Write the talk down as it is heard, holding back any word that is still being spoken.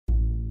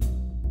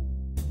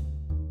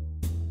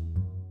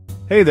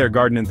Hey there,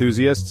 garden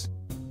enthusiasts.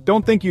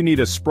 Don't think you need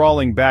a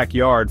sprawling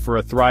backyard for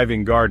a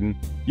thriving garden.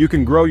 You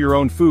can grow your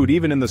own food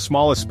even in the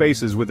smallest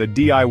spaces with a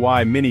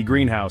DIY mini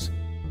greenhouse.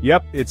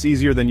 Yep, it's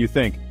easier than you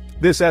think.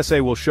 This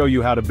essay will show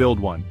you how to build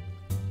one.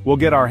 We'll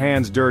get our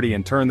hands dirty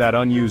and turn that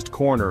unused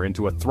corner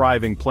into a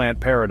thriving plant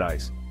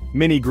paradise.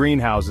 Mini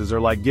greenhouses are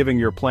like giving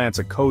your plants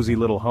a cozy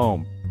little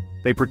home.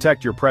 They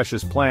protect your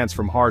precious plants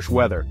from harsh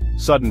weather.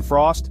 Sudden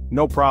frost?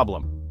 No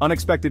problem.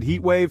 Unexpected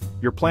heat wave?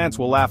 Your plants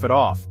will laugh it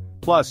off.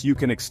 Plus, you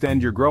can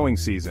extend your growing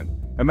season.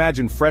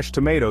 Imagine fresh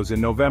tomatoes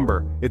in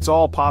November. It's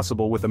all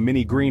possible with a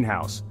mini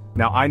greenhouse.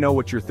 Now I know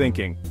what you're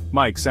thinking.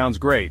 Mike, sounds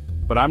great,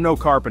 but I'm no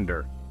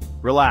carpenter.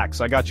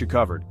 Relax, I got you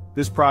covered.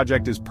 This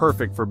project is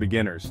perfect for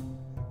beginners.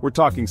 We're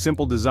talking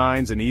simple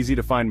designs and easy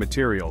to find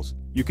materials.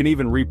 You can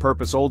even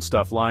repurpose old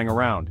stuff lying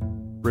around.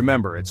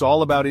 Remember, it's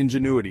all about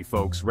ingenuity,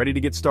 folks. Ready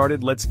to get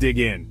started? Let's dig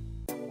in.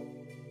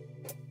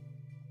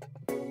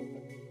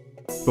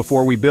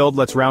 Before we build,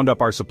 let's round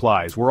up our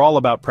supplies. We're all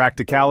about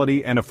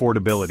practicality and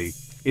affordability.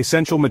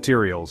 Essential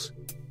materials.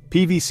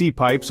 PVC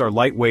pipes are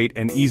lightweight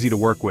and easy to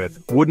work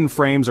with. Wooden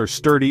frames are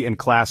sturdy and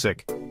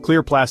classic.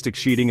 Clear plastic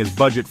sheeting is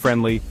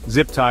budget-friendly.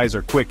 Zip ties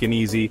are quick and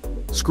easy.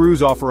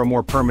 Screws offer a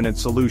more permanent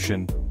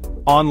solution.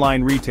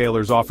 Online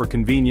retailers offer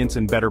convenience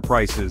and better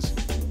prices.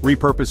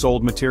 Repurpose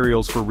old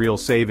materials for real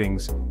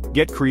savings.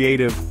 Get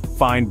creative,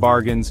 find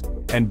bargains,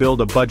 and build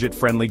a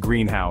budget-friendly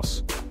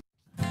greenhouse.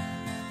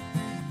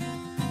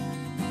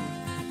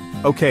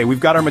 Okay, we've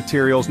got our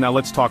materials, now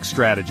let's talk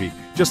strategy.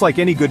 Just like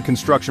any good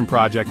construction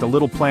project, a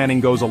little planning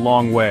goes a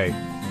long way.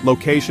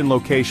 Location,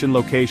 location,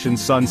 location,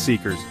 sun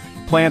seekers.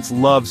 Plants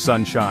love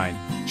sunshine.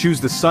 Choose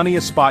the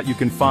sunniest spot you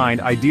can find,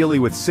 ideally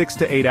with 6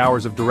 to 8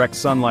 hours of direct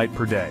sunlight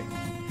per day.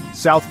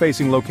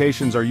 South-facing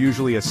locations are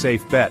usually a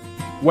safe bet.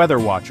 Weather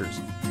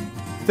watchers.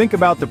 Think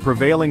about the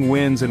prevailing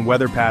winds and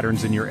weather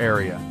patterns in your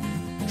area.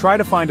 Try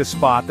to find a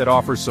spot that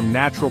offers some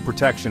natural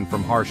protection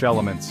from harsh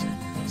elements.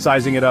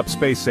 Sizing it up,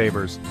 space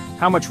savers.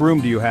 How much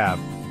room do you have?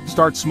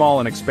 Start small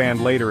and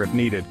expand later if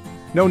needed.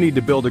 No need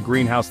to build a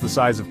greenhouse the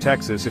size of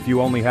Texas if you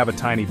only have a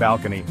tiny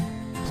balcony.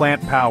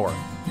 Plant power.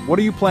 What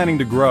are you planning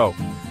to grow?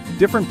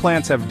 Different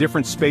plants have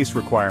different space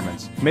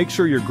requirements. Make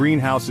sure your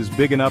greenhouse is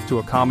big enough to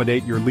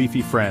accommodate your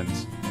leafy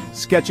friends.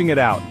 Sketching it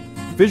out.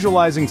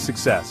 Visualizing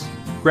success.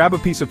 Grab a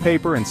piece of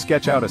paper and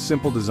sketch out a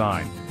simple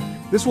design.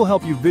 This will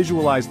help you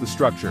visualize the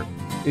structure,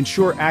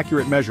 ensure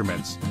accurate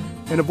measurements,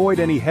 and avoid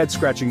any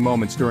head-scratching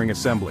moments during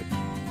assembly.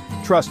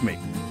 Trust me,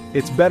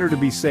 it's better to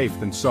be safe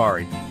than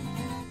sorry.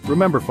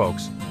 Remember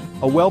folks,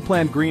 a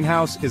well-planned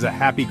greenhouse is a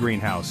happy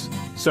greenhouse.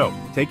 So,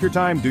 take your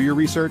time, do your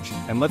research,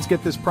 and let's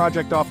get this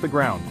project off the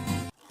ground.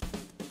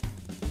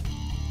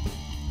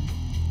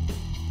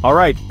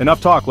 Alright,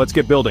 enough talk, let's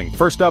get building.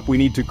 First up, we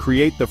need to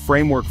create the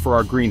framework for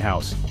our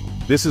greenhouse.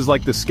 This is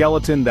like the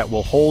skeleton that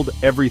will hold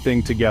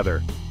everything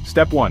together.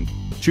 Step 1.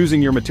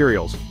 Choosing your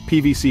materials.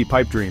 PVC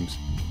pipe dreams.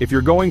 If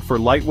you're going for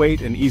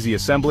lightweight and easy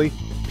assembly,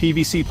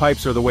 PVC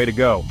pipes are the way to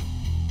go.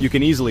 You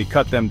can easily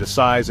cut them to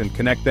size and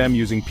connect them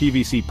using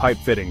PVC pipe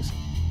fittings.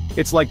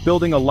 It's like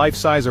building a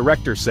life-size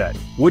erector set.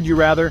 Would you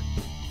rather?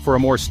 For a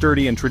more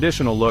sturdy and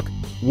traditional look,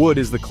 wood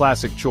is the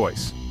classic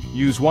choice.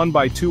 Use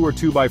 1x2 or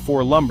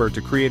 2x4 lumber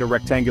to create a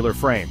rectangular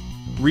frame.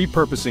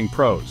 Repurposing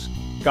pros.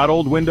 Got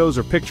old windows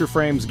or picture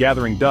frames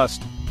gathering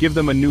dust? Give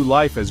them a new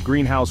life as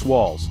greenhouse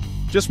walls.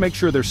 Just make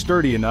sure they're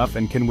sturdy enough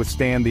and can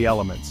withstand the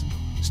elements.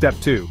 Step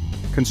 2.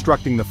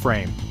 Constructing the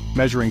frame.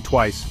 Measuring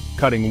twice,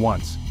 cutting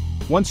once.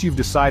 Once you've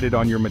decided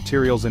on your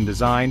materials and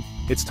design,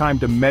 it's time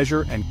to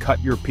measure and cut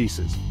your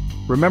pieces.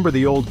 Remember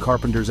the old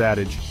carpenter's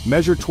adage,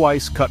 measure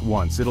twice, cut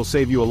once. It'll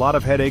save you a lot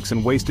of headaches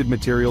and wasted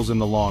materials in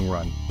the long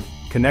run.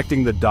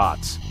 Connecting the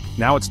dots.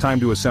 Now it's time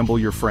to assemble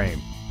your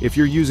frame. If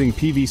you're using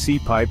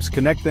PVC pipes,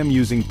 connect them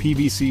using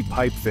PVC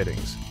pipe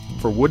fittings.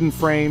 For wooden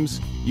frames,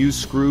 use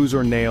screws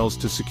or nails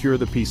to secure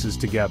the pieces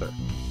together.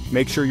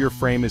 Make sure your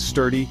frame is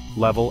sturdy,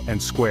 level,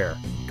 and square.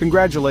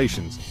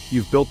 Congratulations,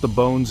 you've built the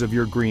bones of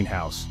your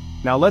greenhouse.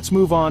 Now let's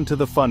move on to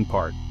the fun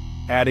part,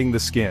 adding the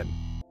skin.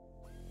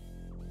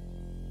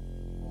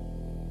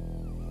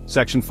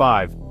 Section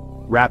 5.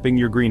 Wrapping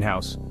your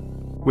greenhouse.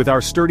 With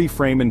our sturdy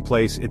frame in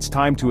place, it's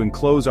time to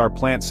enclose our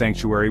plant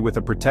sanctuary with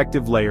a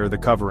protective layer, the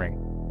covering.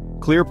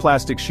 Clear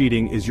plastic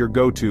sheeting is your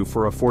go-to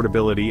for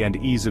affordability and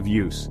ease of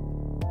use.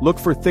 Look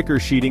for thicker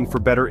sheeting for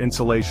better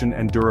insulation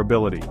and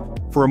durability.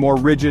 For a more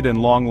rigid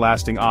and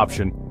long-lasting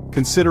option,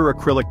 consider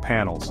acrylic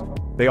panels.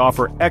 They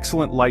offer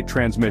excellent light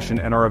transmission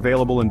and are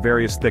available in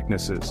various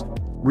thicknesses.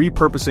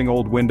 Repurposing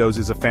old windows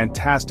is a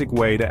fantastic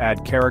way to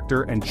add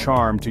character and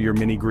charm to your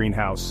mini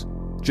greenhouse.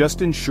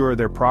 Just ensure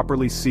they're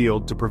properly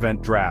sealed to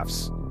prevent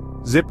drafts.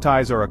 Zip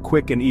ties are a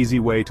quick and easy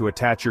way to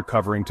attach your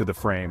covering to the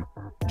frame.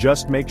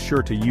 Just make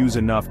sure to use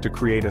enough to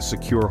create a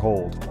secure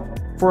hold.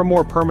 For a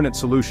more permanent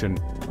solution,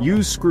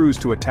 use screws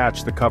to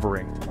attach the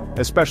covering,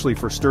 especially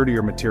for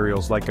sturdier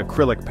materials like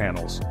acrylic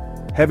panels.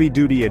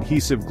 Heavy-duty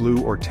adhesive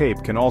glue or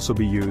tape can also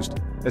be used,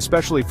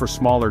 especially for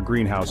smaller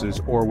greenhouses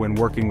or when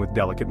working with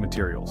delicate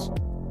materials.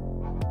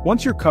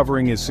 Once your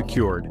covering is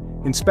secured,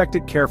 inspect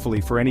it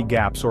carefully for any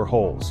gaps or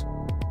holes.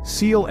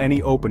 Seal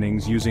any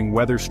openings using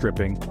weather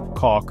stripping,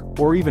 caulk,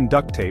 or even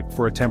duct tape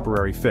for a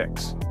temporary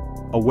fix.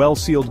 A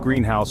well-sealed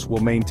greenhouse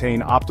will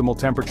maintain optimal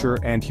temperature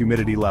and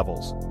humidity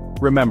levels.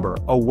 Remember,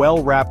 a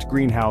well-wrapped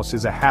greenhouse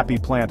is a happy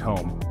plant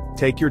home.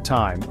 Take your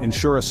time,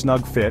 ensure a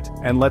snug fit,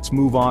 and let's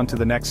move on to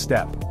the next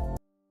step.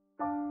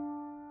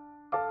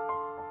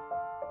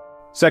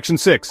 Section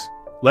 6.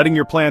 Letting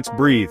your plants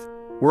breathe.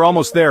 We're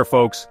almost there,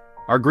 folks.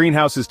 Our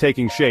greenhouse is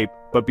taking shape,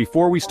 but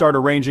before we start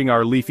arranging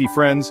our leafy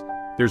friends,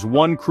 there's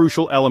one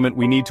crucial element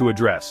we need to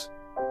address.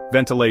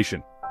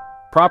 Ventilation.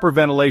 Proper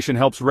ventilation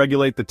helps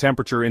regulate the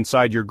temperature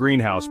inside your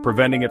greenhouse,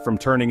 preventing it from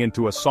turning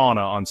into a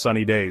sauna on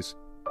sunny days.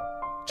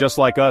 Just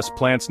like us,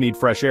 plants need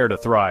fresh air to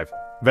thrive.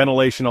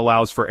 Ventilation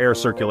allows for air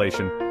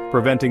circulation,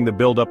 preventing the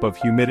buildup of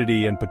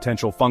humidity and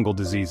potential fungal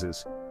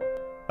diseases.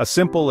 A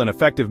simple and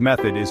effective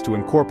method is to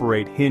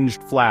incorporate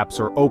hinged flaps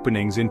or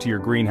openings into your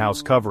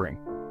greenhouse covering.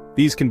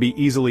 These can be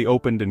easily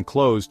opened and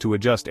closed to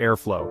adjust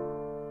airflow.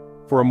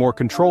 For a more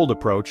controlled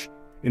approach,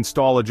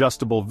 install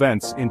adjustable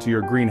vents into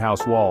your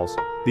greenhouse walls.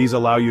 These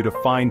allow you to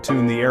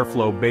fine-tune the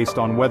airflow based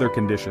on weather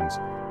conditions.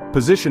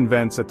 Position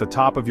vents at the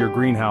top of your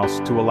greenhouse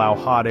to allow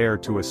hot air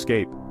to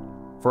escape.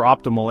 For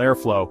optimal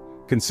airflow,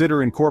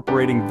 consider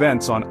incorporating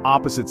vents on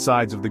opposite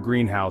sides of the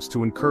greenhouse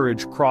to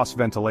encourage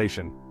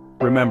cross-ventilation.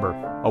 Remember,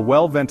 a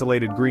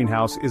well-ventilated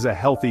greenhouse is a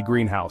healthy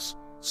greenhouse.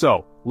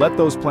 So, let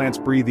those plants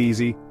breathe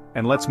easy,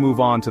 and let's move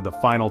on to the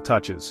final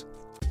touches.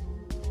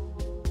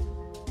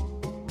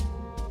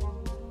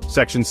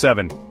 Section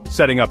 7.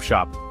 Setting up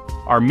shop.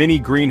 Our mini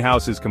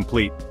greenhouse is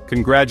complete.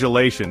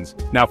 Congratulations!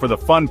 Now for the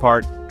fun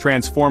part,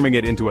 transforming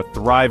it into a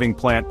thriving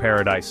plant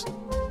paradise.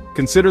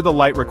 Consider the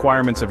light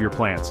requirements of your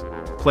plants.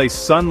 Place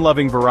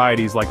sun-loving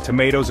varieties like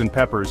tomatoes and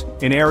peppers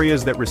in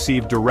areas that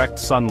receive direct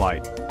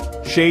sunlight.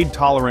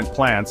 Shade-tolerant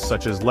plants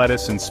such as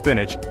lettuce and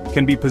spinach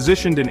can be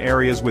positioned in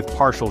areas with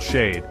partial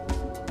shade.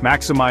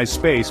 Maximize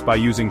space by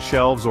using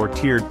shelves or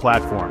tiered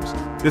platforms.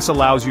 This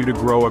allows you to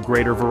grow a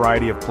greater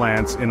variety of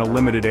plants in a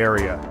limited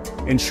area.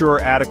 Ensure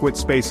adequate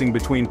spacing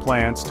between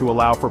plants to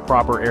allow for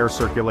proper air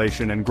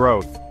circulation and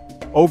growth.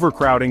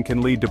 Overcrowding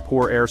can lead to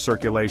poor air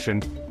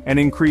circulation and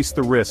increase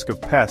the risk of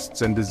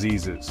pests and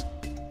diseases.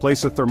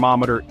 Place a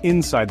thermometer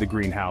inside the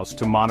greenhouse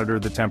to monitor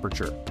the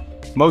temperature.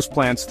 Most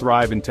plants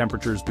thrive in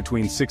temperatures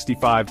between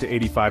 65 to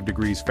 85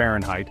 degrees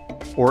Fahrenheit,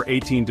 or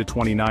 18 to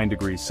 29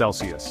 degrees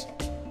Celsius.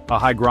 A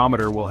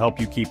hygrometer will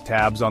help you keep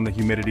tabs on the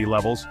humidity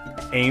levels.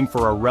 Aim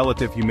for a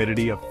relative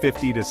humidity of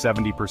 50 to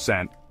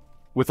 70%.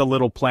 With a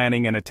little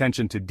planning and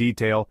attention to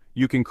detail,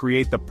 you can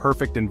create the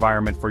perfect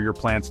environment for your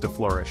plants to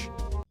flourish.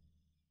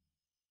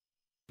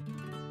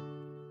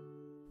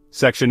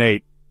 Section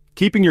 8.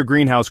 Keeping your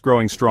greenhouse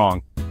growing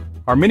strong.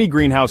 Our mini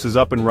greenhouse is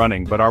up and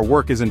running, but our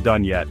work isn't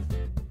done yet.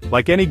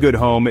 Like any good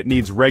home, it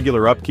needs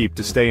regular upkeep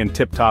to stay in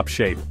tip-top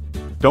shape.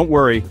 Don't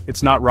worry,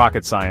 it's not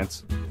rocket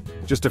science.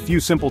 Just a few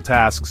simple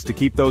tasks to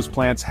keep those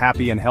plants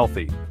happy and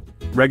healthy.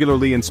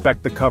 Regularly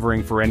inspect the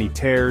covering for any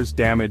tears,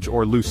 damage,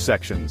 or loose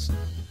sections.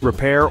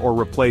 Repair or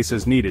replace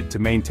as needed to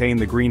maintain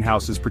the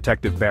greenhouse's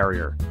protective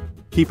barrier.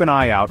 Keep an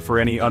eye out for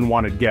any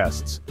unwanted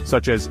guests,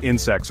 such as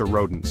insects or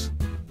rodents.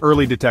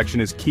 Early detection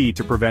is key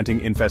to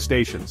preventing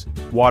infestations.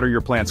 Water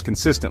your plants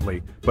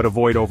consistently, but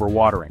avoid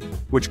overwatering,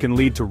 which can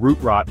lead to root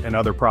rot and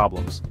other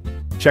problems.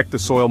 Check the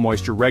soil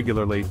moisture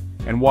regularly,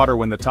 and water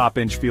when the top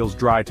inch feels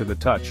dry to the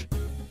touch.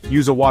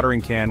 Use a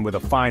watering can with a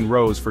fine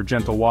rose for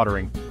gentle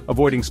watering,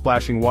 avoiding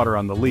splashing water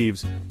on the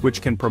leaves,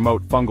 which can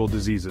promote fungal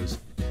diseases.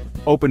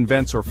 Open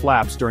vents or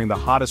flaps during the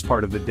hottest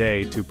part of the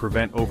day to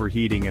prevent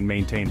overheating and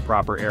maintain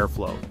proper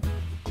airflow.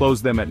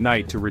 Close them at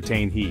night to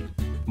retain heat.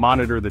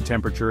 Monitor the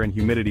temperature and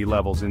humidity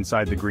levels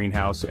inside the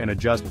greenhouse and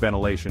adjust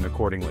ventilation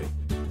accordingly.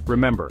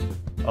 Remember,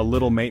 a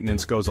little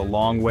maintenance goes a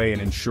long way in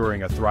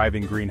ensuring a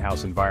thriving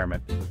greenhouse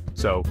environment.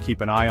 So,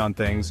 keep an eye on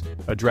things,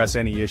 address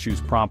any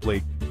issues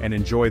promptly, and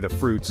enjoy the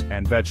fruits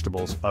and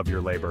vegetables of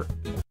your labor.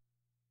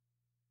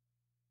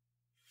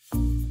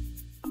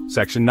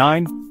 Section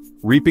 9.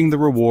 Reaping the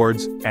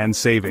rewards and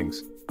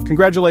savings.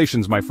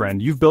 Congratulations, my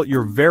friend, you've built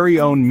your very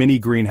own mini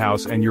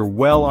greenhouse and you're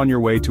well on your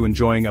way to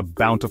enjoying a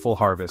bountiful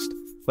harvest.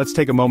 Let's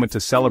take a moment to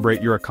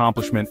celebrate your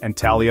accomplishment and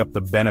tally up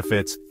the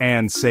benefits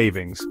and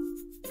savings.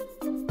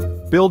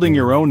 Building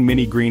your own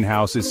mini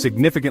greenhouse is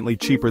significantly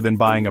cheaper than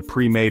buying a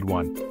pre-made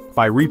one.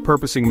 By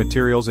repurposing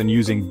materials and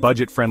using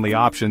budget-friendly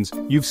options,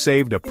 you've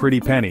saved a pretty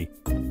penny.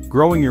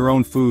 Growing your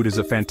own food is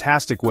a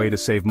fantastic way to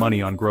save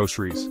money on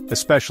groceries,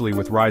 especially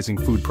with rising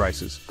food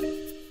prices.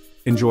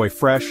 Enjoy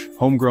fresh,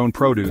 homegrown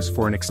produce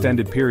for an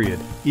extended period,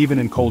 even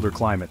in colder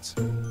climates.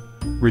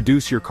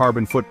 Reduce your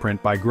carbon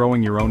footprint by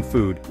growing your own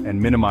food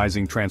and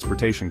minimizing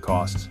transportation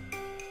costs.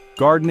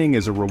 Gardening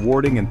is a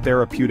rewarding and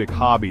therapeutic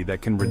hobby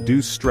that can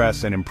reduce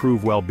stress and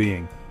improve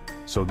well-being.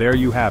 So there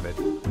you have it.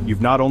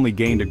 You've not only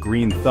gained a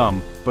green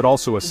thumb, but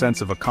also a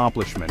sense of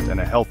accomplishment and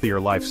a healthier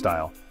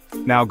lifestyle.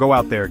 Now go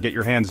out there, get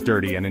your hands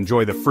dirty, and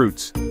enjoy the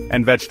fruits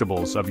and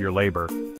vegetables of your labor.